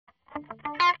Okay,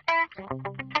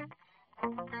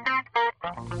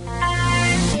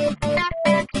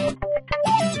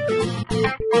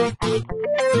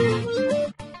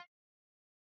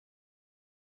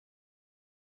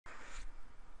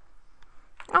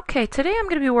 today I'm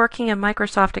going to be working in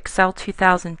Microsoft Excel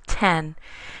 2010,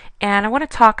 and I want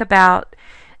to talk about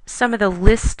some of the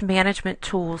list management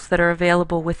tools that are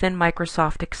available within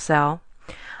Microsoft Excel.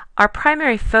 Our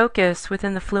primary focus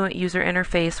within the Fluent User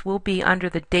Interface will be under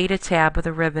the Data tab of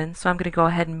the ribbon, so I'm going to go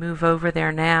ahead and move over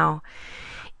there now.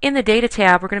 In the Data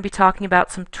tab, we're going to be talking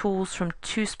about some tools from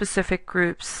two specific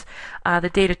groups, the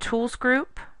Data Tools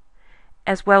group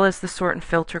as well as the Sort and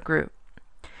Filter group.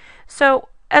 So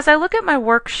as I look at my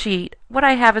worksheet, what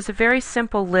I have is a very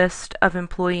simple list of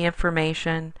employee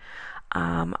information.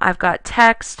 I've got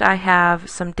text, I have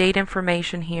some date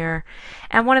information here,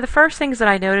 and one of the first things that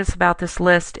I notice about this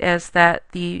list is that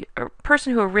the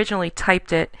person who originally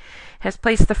typed it has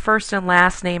placed the first and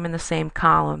last name in the same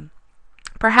column.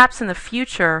 Perhaps in the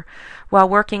future, while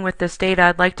working with this data,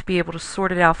 I'd like to be able to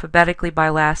sort it alphabetically by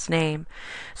last name.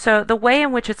 So the way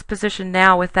in which it's positioned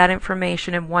now with that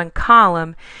information in one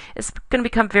column is going to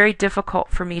become very difficult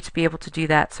for me to be able to do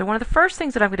that. So one of the first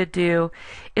things that I'm going to do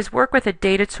is work with a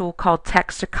data tool called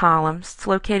Text to Columns. It's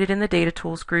located in the Data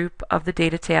Tools group of the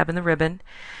Data tab in the ribbon.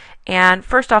 And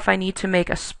first off, I need to make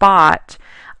a spot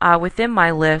within my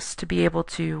list to be able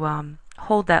to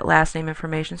hold that last name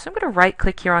information. So I'm going to right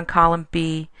click here on column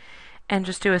B and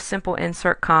just do a simple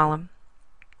insert column.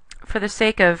 For the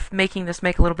sake of making this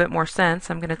make a little bit more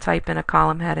sense, I'm going to type in a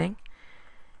column heading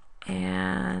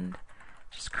and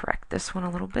just correct this one a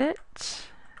little bit.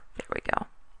 There we go.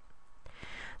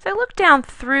 So I look down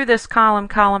through this column,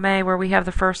 column A, where we have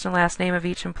the first and last name of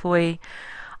each employee.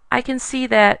 I can see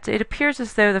that it appears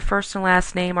as though the first and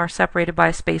last name are separated by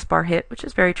a spacebar hit, which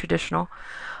is very traditional.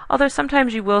 Although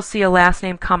sometimes you will see a last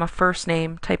name comma first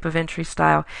name type of entry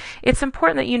style. It's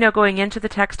important that you know going into the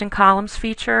text and columns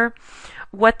feature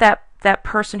what that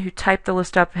person who typed the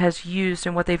list up has used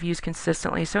and what they've used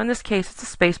consistently. So in this case, it's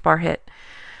a spacebar hit.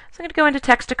 So I'm going to go into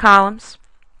text to columns.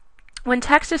 When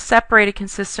text is separated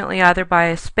consistently either by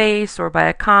a space or by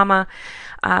a comma,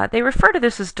 they refer to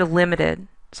this as delimited.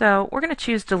 So we're going to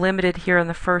choose delimited here in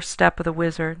the first step of the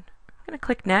wizard. I'm going to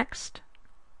click Next.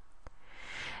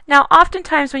 Now,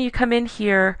 oftentimes when you come in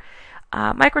here,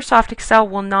 Microsoft Excel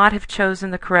will not have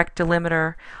chosen the correct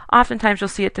delimiter. Oftentimes you'll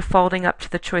see it defaulting up to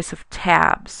the choice of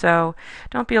tab. So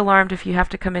don't be alarmed if you have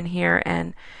to come in here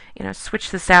and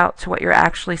switch this out to what you're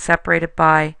actually separated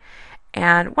by.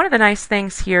 And one of the nice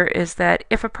things here is that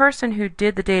if a person who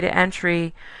did the data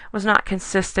entry was not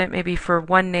consistent, maybe for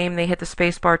one name they hit the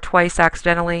spacebar twice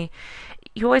accidentally,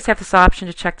 you always have this option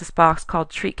to check this box called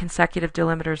Treat Consecutive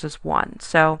Delimiters as 1.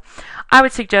 So I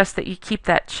would suggest that you keep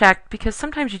that checked because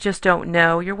sometimes you just don't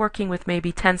know. You're working with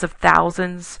maybe tens of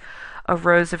thousands of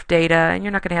rows of data and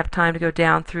you're not going to have time to go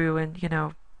down through and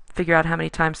figure out how many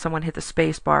times someone hit the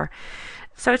spacebar.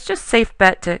 So it's just a safe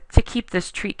bet to keep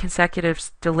this Treat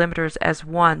Consecutive Delimiters as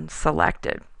 1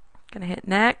 selected. I'm going to hit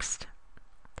Next.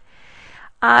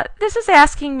 This is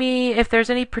asking me if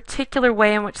there's any particular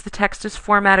way in which the text is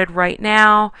formatted right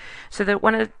now, so that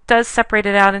when it does separate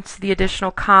it out into the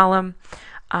additional column,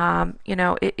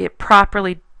 it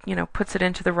properly puts it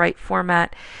into the right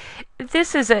format.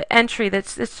 This is an entry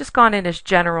that's just gone in as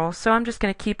general, so I'm just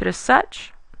going to keep it as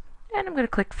such, and I'm going to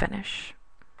click Finish.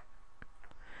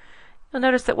 You'll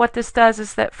notice that what this does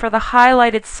is that for the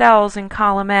highlighted cells in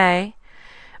column A,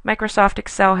 Microsoft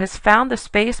Excel has found the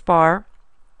space bar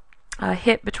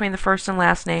hit between the first and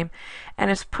last name and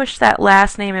has pushed that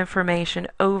last name information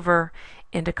over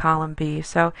into column B.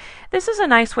 So this is a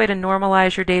nice way to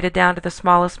normalize your data down to the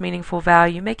smallest meaningful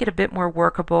value, make it a bit more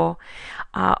workable.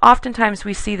 Oftentimes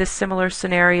we see this similar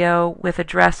scenario with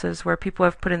addresses where people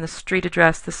have put in the street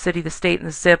address, the city, the state, and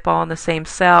the zip all in the same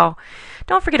cell.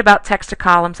 Don't forget about text to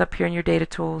columns up here in your data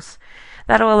tools.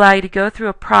 That'll allow you to go through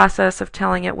a process of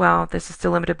telling it, well, this is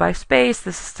delimited by space,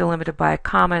 this is delimited by a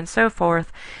comma, and so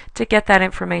forth, to get that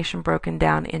information broken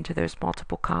down into those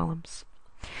multiple columns.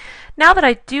 Now that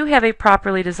I do have a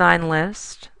properly designed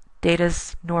list,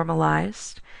 data's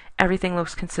normalized, everything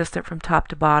looks consistent from top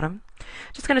to bottom,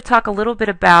 just going to talk a little bit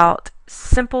about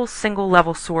simple single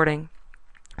level sorting.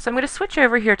 So I'm going to switch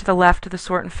over here to the left of the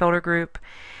Sort and Filter group,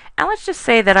 and let's just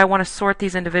say that I want to sort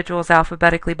these individuals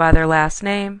alphabetically by their last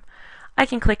name. I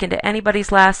can click into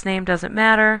anybody's last name, doesn't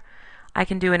matter. I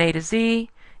can do an A to Z.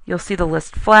 You'll see the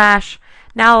list flash.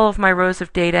 Now all of my rows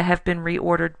of data have been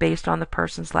reordered based on the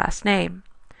person's last name.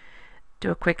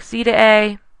 Do a quick Z to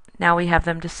A. Now we have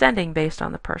them descending based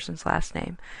on the person's last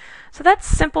name. So that's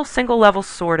simple single level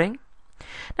sorting.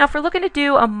 Now if we're looking to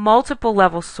do a multiple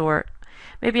level sort,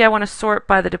 maybe I want to sort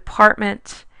by the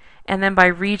department and then by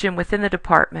region within the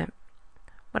department.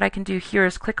 What I can do here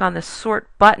is click on the Sort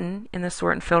button in the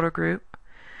Sort and Filter group,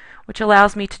 which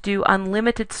allows me to do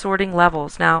unlimited sorting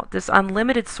levels. Now, this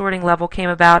unlimited sorting level came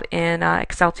about in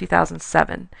Excel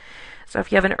 2007. So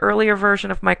if you have an earlier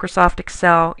version of Microsoft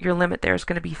Excel, your limit there is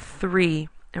going to be 3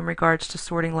 in regards to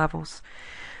sorting levels.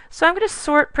 So I'm going to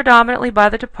sort predominantly by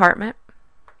the department.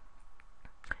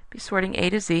 Be sorting A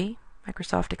to Z.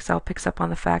 Microsoft Excel picks up on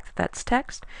the fact that that's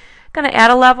text. Going to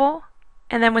add a level,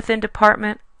 and then within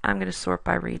department, I'm going to sort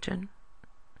by region.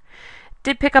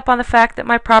 Did pick up on the fact that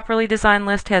my properly designed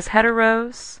list has header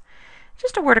rows.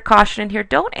 Just a word of caution in here,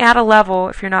 don't add a level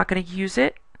if you're not going to use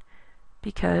it,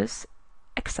 because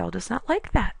Excel does not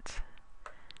like that.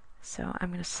 So I'm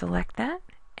going to select that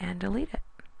and delete it.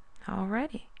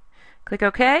 Alrighty. Click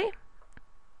OK.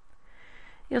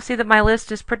 You'll see that my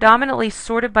list is predominantly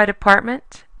sorted by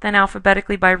department, then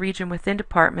alphabetically by region within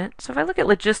department. So if I look at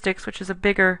logistics, which is a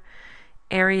bigger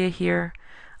area here,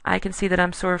 I can see that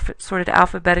I'm sorted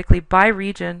alphabetically by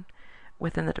region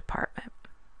within the department.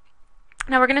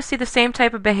 Now we're going to see the same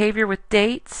type of behavior with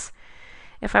dates.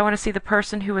 If I want to see the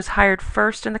person who was hired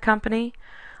first in the company,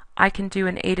 I can do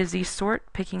an A to Z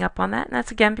sort, picking up on that. And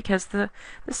that's again because the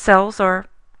cells are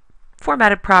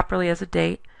formatted properly as a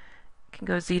date. You can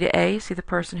go Z to A, see the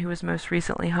person who was most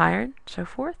recently hired, so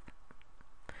forth.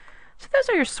 So those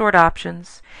are your sort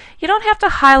options. You don't have to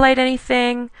highlight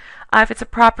anything. If it's a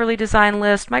properly designed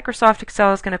list, Microsoft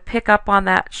Excel is going to pick up on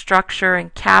that structure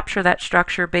and capture that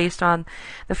structure based on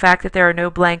the fact that there are no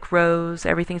blank rows,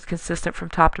 everything's consistent from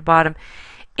top to bottom.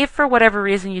 If for whatever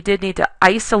reason you did need to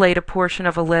isolate a portion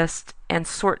of a list and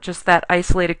sort just that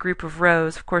isolated group of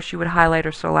rows, of course you would highlight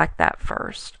or select that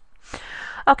first.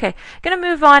 Okay, going to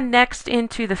move on next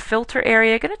into the filter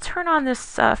area. Going to turn on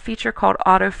this feature called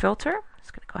autofilter.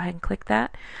 Just going to go ahead and click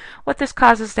that. What this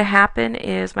causes to happen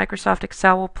is Microsoft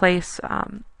Excel will place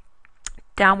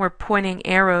downward pointing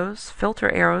arrows,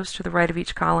 filter arrows to the right of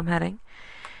each column heading.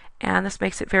 And this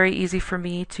makes it very easy for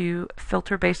me to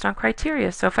filter based on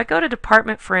criteria. So if I go to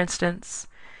department, for instance,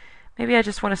 maybe I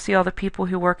just want to see all the people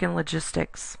who work in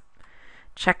logistics.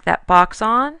 Check that box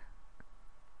on.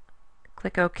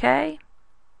 Click OK.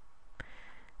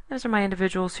 Those are my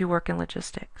individuals who work in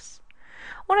logistics.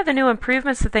 One of the new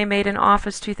improvements that they made in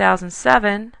Office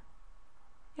 2007,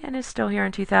 and is still here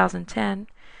in 2010,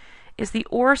 is the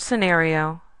OR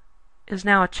scenario is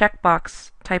now a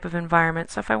checkbox type of environment.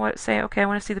 So if I want to say, okay, I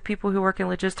want to see the people who work in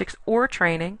logistics or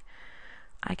training,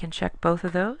 I can check both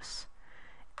of those,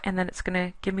 and then it's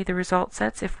going to give me the result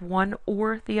sets if one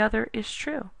or the other is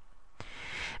true.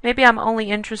 Maybe I'm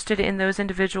only interested in those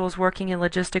individuals working in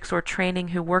logistics or training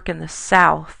who work in the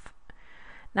South.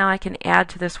 Now I can add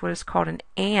to this what is called an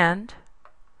AND.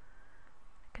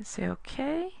 I can say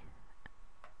OK.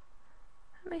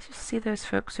 Let me just see those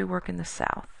folks who work in the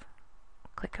South.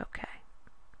 Click OK.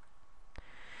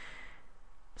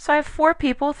 So I have 4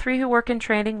 people, 3 who work in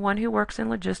training, 1 who works in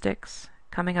logistics,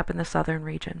 coming up in the southern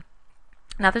region.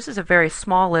 Now this is a very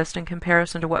small list in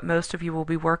comparison to what most of you will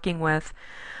be working with.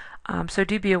 So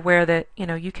do be aware that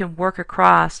you can work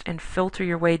across and filter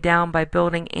your way down by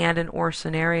building and or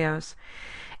scenarios.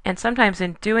 And sometimes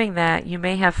in doing that, you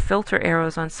may have filter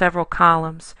arrows on several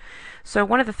columns. So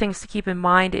one of the things to keep in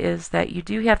mind is that you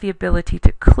do have the ability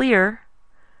to clear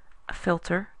a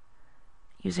filter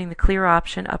using the clear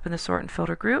option up in the sort and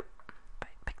filter group.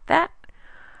 Pick that.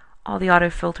 All the auto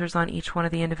filters on each one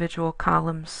of the individual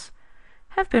columns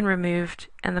have been removed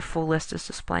and the full list is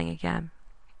displaying again.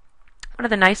 One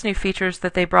of the nice new features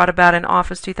that they brought about in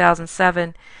Office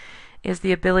 2007 is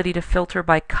the ability to filter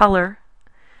by color.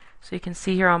 So you can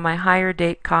see here on my hire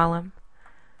date column,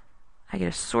 I get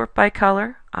a sort by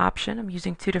color option. I'm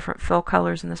using 2 different fill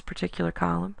colors in this particular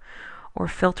column, or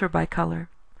filter by color.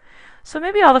 So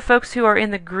maybe all the folks who are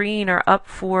in the green are up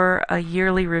for a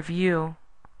yearly review.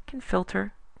 Can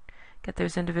filter, get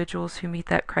those individuals who meet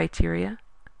that criteria.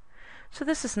 So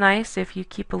this is nice if you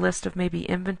keep a list of maybe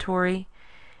inventory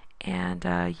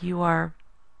and you are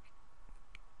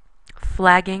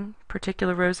flagging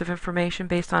particular rows of information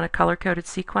based on a color-coded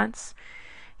sequence.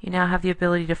 You now have the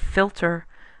ability to filter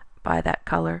by that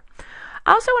color.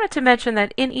 I also wanted to mention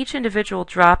that in each individual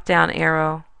drop-down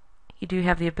arrow, you do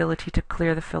have the ability to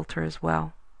clear the filter as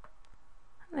well.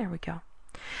 There we go.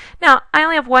 Now, I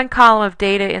only have 1 column of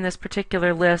data in this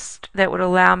particular list that would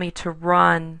allow me to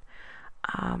run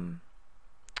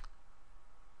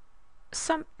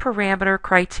some parameter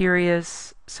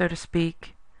criterias, so to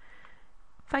speak.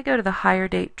 If I go to the hire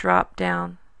date drop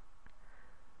down,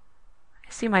 I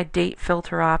see my date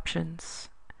filter options.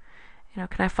 Can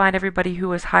I find everybody who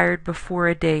was hired before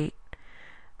a date?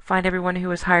 Find everyone who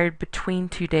was hired between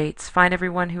two dates. Find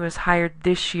everyone who was hired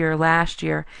this year, last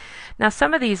year. Now,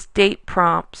 some of these date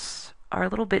prompts are a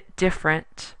little bit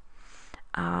different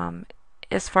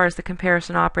as far as the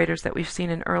comparison operators that we've seen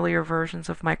in earlier versions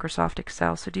of Microsoft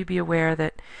Excel. So do be aware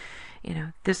that,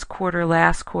 this quarter,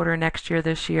 last quarter, next year,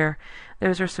 this year,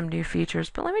 those are some new features.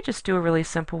 But let me just do a really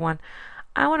simple one.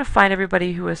 I want to find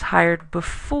everybody who was hired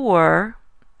before,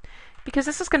 because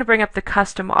this is going to bring up the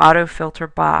custom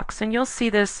autofilter box, and you'll see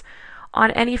this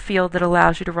on any field that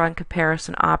allows you to run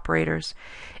comparison operators.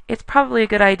 It's probably a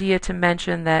good idea to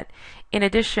mention that in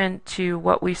addition to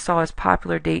what we saw as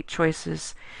popular date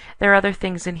choices, there are other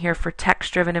things in here for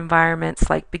text-driven environments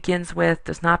like begins with,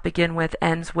 does not begin with,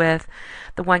 ends with.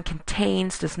 The one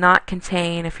contains, does not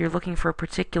contain, if you're looking for a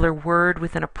particular word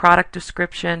within a product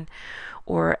description,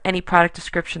 or any product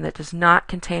description that does not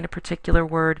contain a particular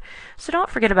word. So don't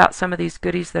forget about some of these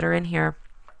goodies that are in here.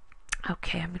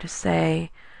 Okay, I'm going to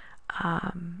say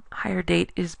hire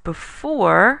date is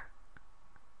before,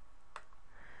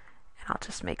 and I'll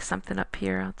just make something up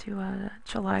here. I'll do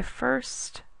July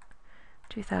 1st,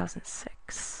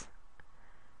 2006.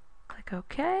 Click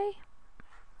OK,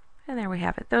 and there we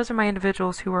have it. Those are my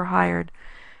individuals who were hired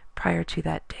prior to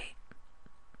that date.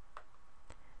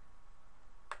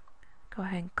 Go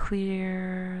ahead and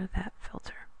clear that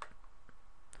filter.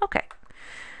 Okay,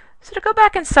 so to go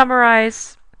back and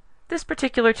summarize, this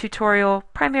particular tutorial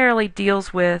primarily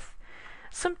deals with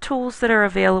some tools that are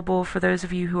available for those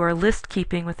of you who are list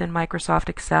keeping within Microsoft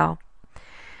Excel.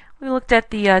 We looked at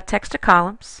the text to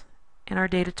columns in our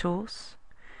data tools,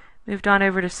 moved on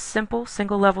over to simple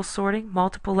single level sorting,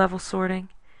 multiple level sorting,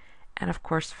 and of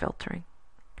course filtering.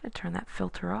 I'm going to turn that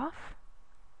filter off.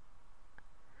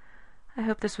 I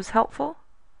hope this was helpful,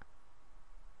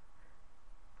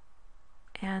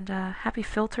 and happy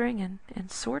filtering and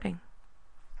sorting.